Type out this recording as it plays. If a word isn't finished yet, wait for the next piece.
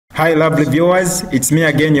Hi lovely viewers, it's me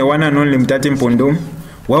again, your one and only Mutati Mpundu.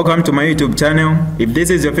 Welcome to my YouTube channel. If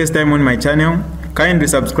this is your first time on my channel, kindly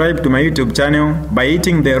subscribe to my YouTube channel by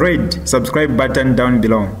hitting the red subscribe button down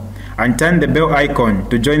below and turn the bell icon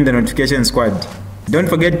to join the notification squad. Don't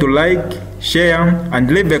forget to like, share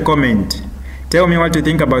and leave a comment. Tell me what you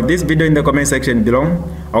think about this video in the comment section below.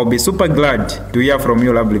 I'll be super glad to hear from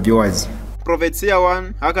you lovely viewers. Prophet Seer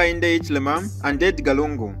 1, Hakainde Hichilema Edgar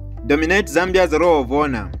Lungu dominate Zambia's Roll of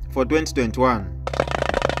Honor for 2021.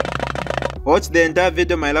 Watch the entire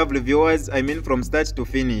video my lovely viewers, I mean from start to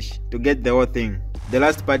finish, to get the whole thing. The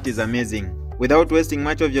last part is amazing. Without wasting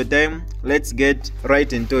much of your time, let's get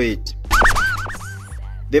right into it.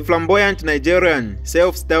 The flamboyant Nigerian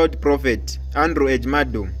self-styled prophet Andrew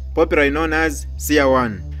Ejmadu, popularly known as Seer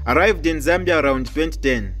 1, arrived in Zambia around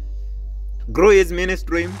 2010, grew his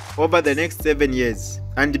ministry over the next 7 years,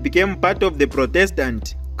 and became part of the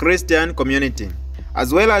Protestant Christian community,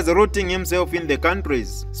 as well as rooting himself in the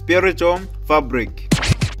country's spiritual fabric.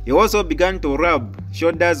 He also began to rub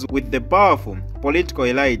shoulders with the powerful political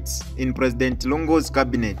elites in President Lungu's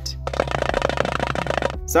cabinet.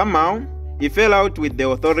 Somehow, he fell out with the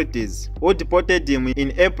authorities, who deported him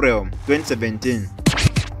in April 2017.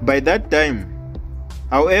 By that time,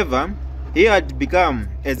 however, he had become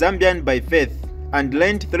a Zambian by faith and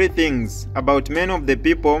learned 3 things about many of the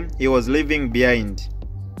people he was leaving behind: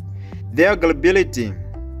 their gullibility,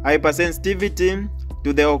 hypersensitivity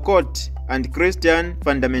to the occult and Christian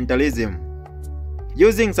fundamentalism.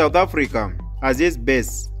 Using South Africa as his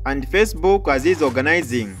base and Facebook as his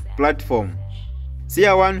organizing platform,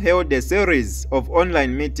 Seer 1 held a series of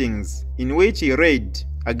online meetings in which he railed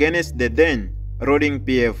against the then ruling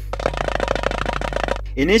PF.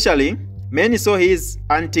 Initially, many saw his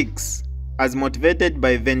antics as motivated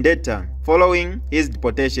by vendetta following his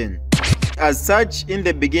deportation. As such, in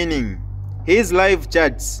the beginning, his live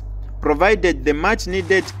chats provided the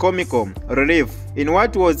much-needed comical relief in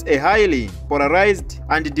what was a highly polarized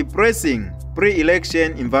and depressing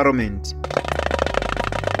pre-election environment.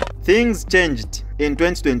 Things changed in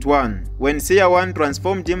 2021 when Seer 1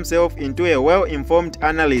 transformed himself into a well-informed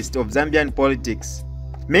analyst of Zambian politics,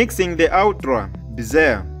 mixing the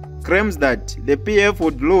ultra-bizarre claims that the PF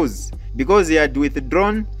would lose because he had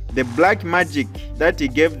withdrawn the black magic that he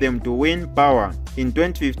gave them to win power in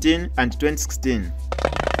 2015 and 2016.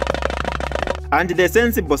 And the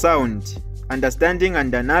sensible sound, understanding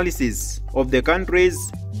and analysis of the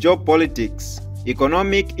country's geopolitics,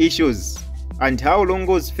 economic issues, and how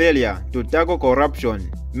Lungu's failure to tackle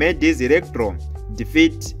corruption made his electoral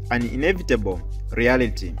defeat an inevitable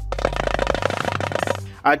reality.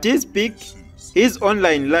 At his peak, his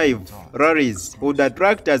online live rallies would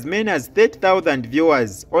attract as many as 30,000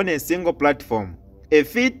 viewers on a single platform, a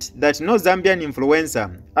feat that no Zambian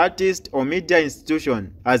influencer, artist or media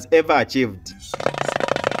institution has ever achieved.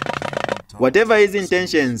 Whatever his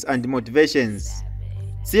intentions and motivations,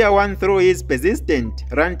 Seer 1 through his persistent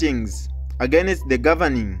rantings against the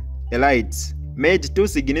governing elites made 2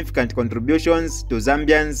 significant contributions to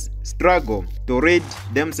Zambians' struggle to rid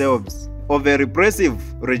themselves of a repressive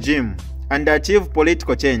regime and achieve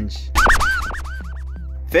political change.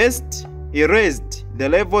 First, he raised the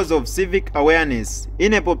levels of civic awareness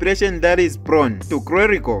in a population that is prone to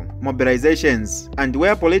clerical mobilizations and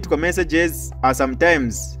where political messages are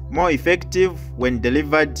sometimes more effective when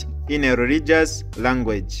delivered in a religious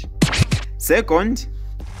language. Second,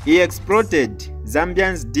 he exploited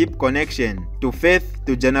Zambians' deep connection to faith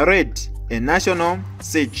to generate a national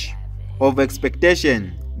siege of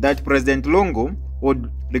expectation that President Lungu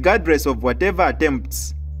would, regardless of whatever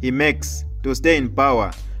attempts he makes to stay in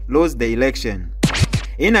power, lose the election.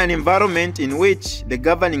 In an environment in which the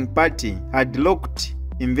governing party had looked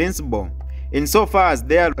invincible insofar as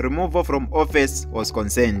their removal from office was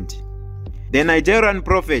concerned. The Nigerian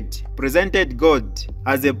prophet presented God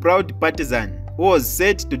as a proud partisan who was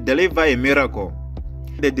set to deliver a miracle: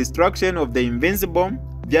 the destruction of the invincible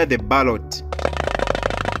via the ballot.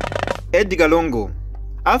 Edgar Lungu,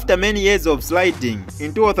 after many years of sliding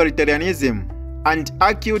into authoritarianism and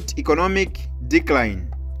acute economic decline,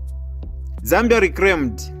 Zambia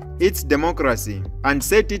reclaimed its democracy and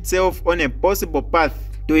set itself on a possible path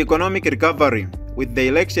to economic recovery with the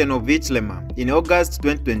election of Hichilema in August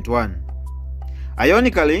 2021.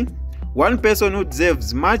 Ironically, one person who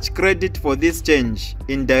deserves much credit for this change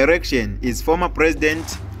in direction is former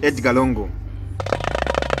President Edgar Lungu.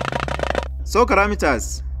 So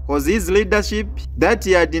calamitous was his leadership that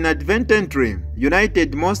he had inadvertently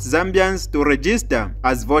united most Zambians to register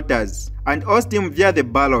as voters and oust him via the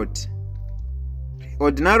ballot.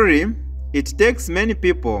 Ordinarily, it takes many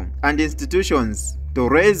people and institutions to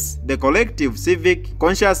raise the collective civic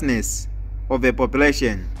consciousness of a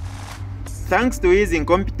population. Thanks to his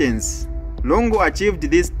incompetence, Lungu achieved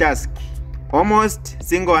this task almost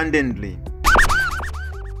single-handedly.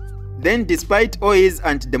 Then, despite all his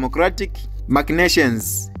anti-democratic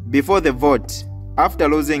machinations before the vote, after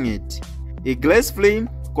losing it, he gracefully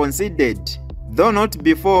conceded, though not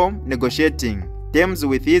before negotiating terms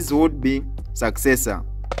with his would-be successor,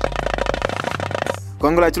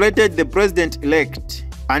 congratulated the president-elect,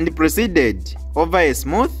 and proceeded over a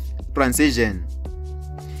smooth transition.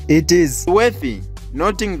 It is worthy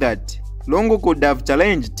noting that Lungu could have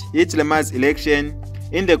challenged Hichilema's election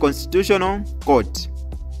in the Constitutional Court,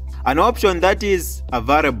 an option that is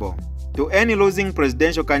available to any losing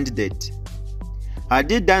presidential candidate. Had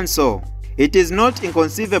he done so, it is not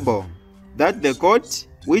inconceivable that the court,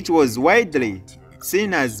 which was widely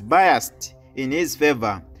seen as biased in his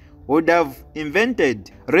favor, would have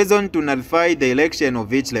invented reason to nullify the election of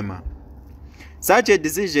Hichilema. Such a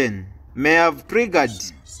decision may have triggered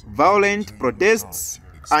violent protests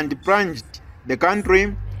and plunged the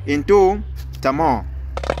country into turmoil.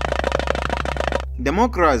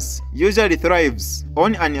 Democracy usually thrives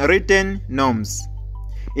on unwritten norms.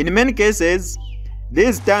 In many cases,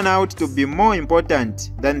 these turn out to be more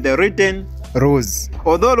important than the written rules.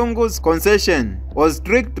 Although Lungu's concession was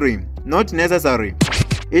strictly not necessary,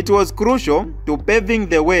 it was crucial to paving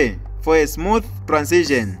the way for a smooth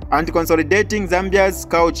transition and consolidating Zambia's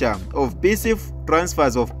culture of peaceful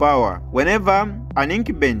transfers of power whenever an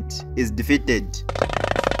incumbent is defeated.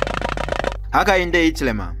 Hakainde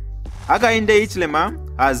Hichilema. Hakainde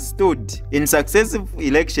Hichilema has stood in successive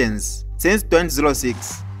elections since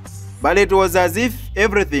 2006, but it was as if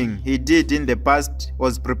everything he did in the past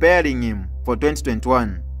was preparing him for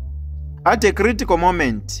 2021. At a critical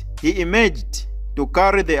moment, he emerged to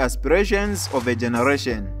carry the aspirations of a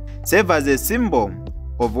generation, serve as a symbol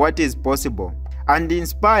of what is possible, and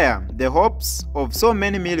inspire the hopes of so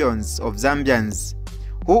many millions of Zambians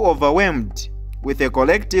who, overwhelmed with a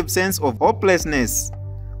collective sense of hopelessness,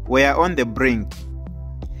 were on the brink.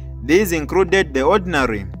 These included the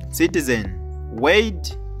ordinary citizen, weighed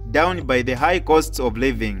down by the high costs of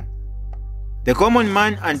living, the common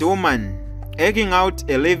man and woman eking out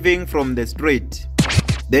a living from the street,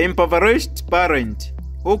 the impoverished parent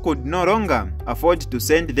who could no longer afford to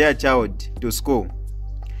send their child to school,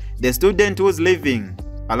 the student whose living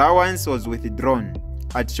allowance was withdrawn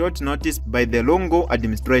at short notice by the Lungu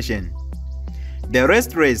administration, the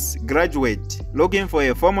restless graduate looking for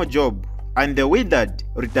a formal job, and the withered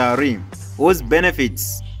retiree whose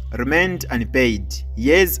benefits remained unpaid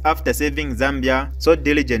years after serving Zambia so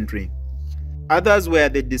diligently. Others were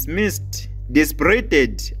the dismissed,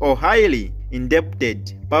 dispirited, or highly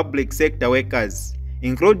indebted public sector workers,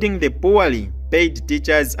 including the poorly paid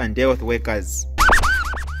teachers and health workers,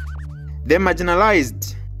 the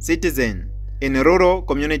marginalized citizen in rural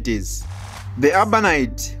communities, the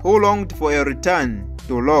urbanite who longed for a return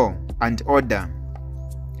to law and order,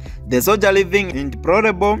 the soldier living in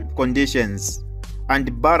deplorable conditions,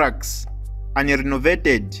 and barracks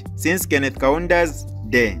unrenovated since Kenneth Kaunda's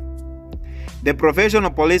day, the professional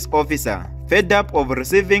police officer fed up of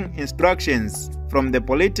receiving instructions from the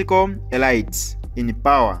political elites in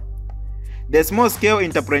power, the small-scale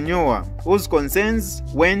entrepreneur whose concerns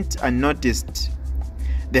went unnoticed,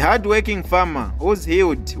 the hard-working farmer whose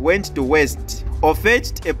yield went to waste or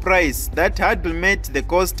fetched a price that hardly met the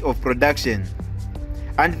cost of production,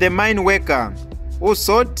 and the mine worker who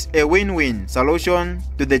sought a win-win solution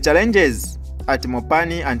to the challenges at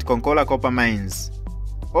Mopani and Konkola copper mines.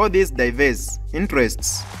 All these diverse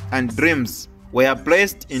interests and dreams were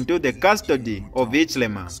placed into the custody of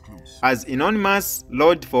Hichilema as enormous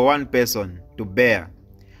load for one person to bear,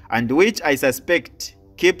 and which I suspect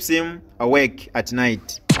keeps him awake at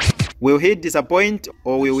night. Will he disappoint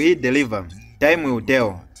or will he deliver? Time will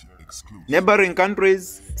tell. Neighboring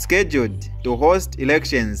countries scheduled to host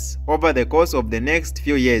elections over the course of the next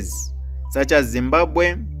few years, such as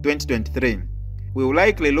Zimbabwe 2023, will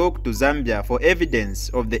likely look to Zambia for evidence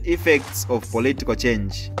of the effects of political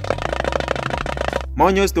change.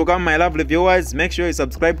 More news to come, my lovely viewers. Make sure you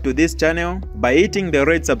subscribe to this channel by hitting the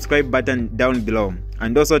red subscribe button down below,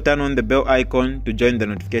 and also turn on the bell icon to join the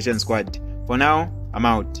notification squad. For now, I'm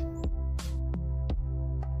out.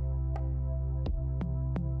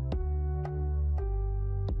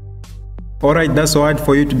 Alright, that's all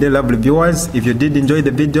for you today, lovely viewers. If you did enjoy the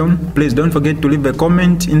video, please don't forget to leave a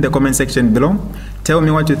comment in the comment section below. Tell me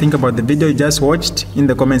what you think about the video you just watched in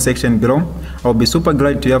the comment section below. I'll be super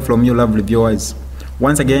glad to hear from you, lovely viewers.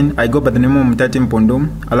 Once again, I go by the name of Mutati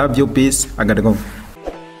Mpundu. I love you, peace, I gotta go.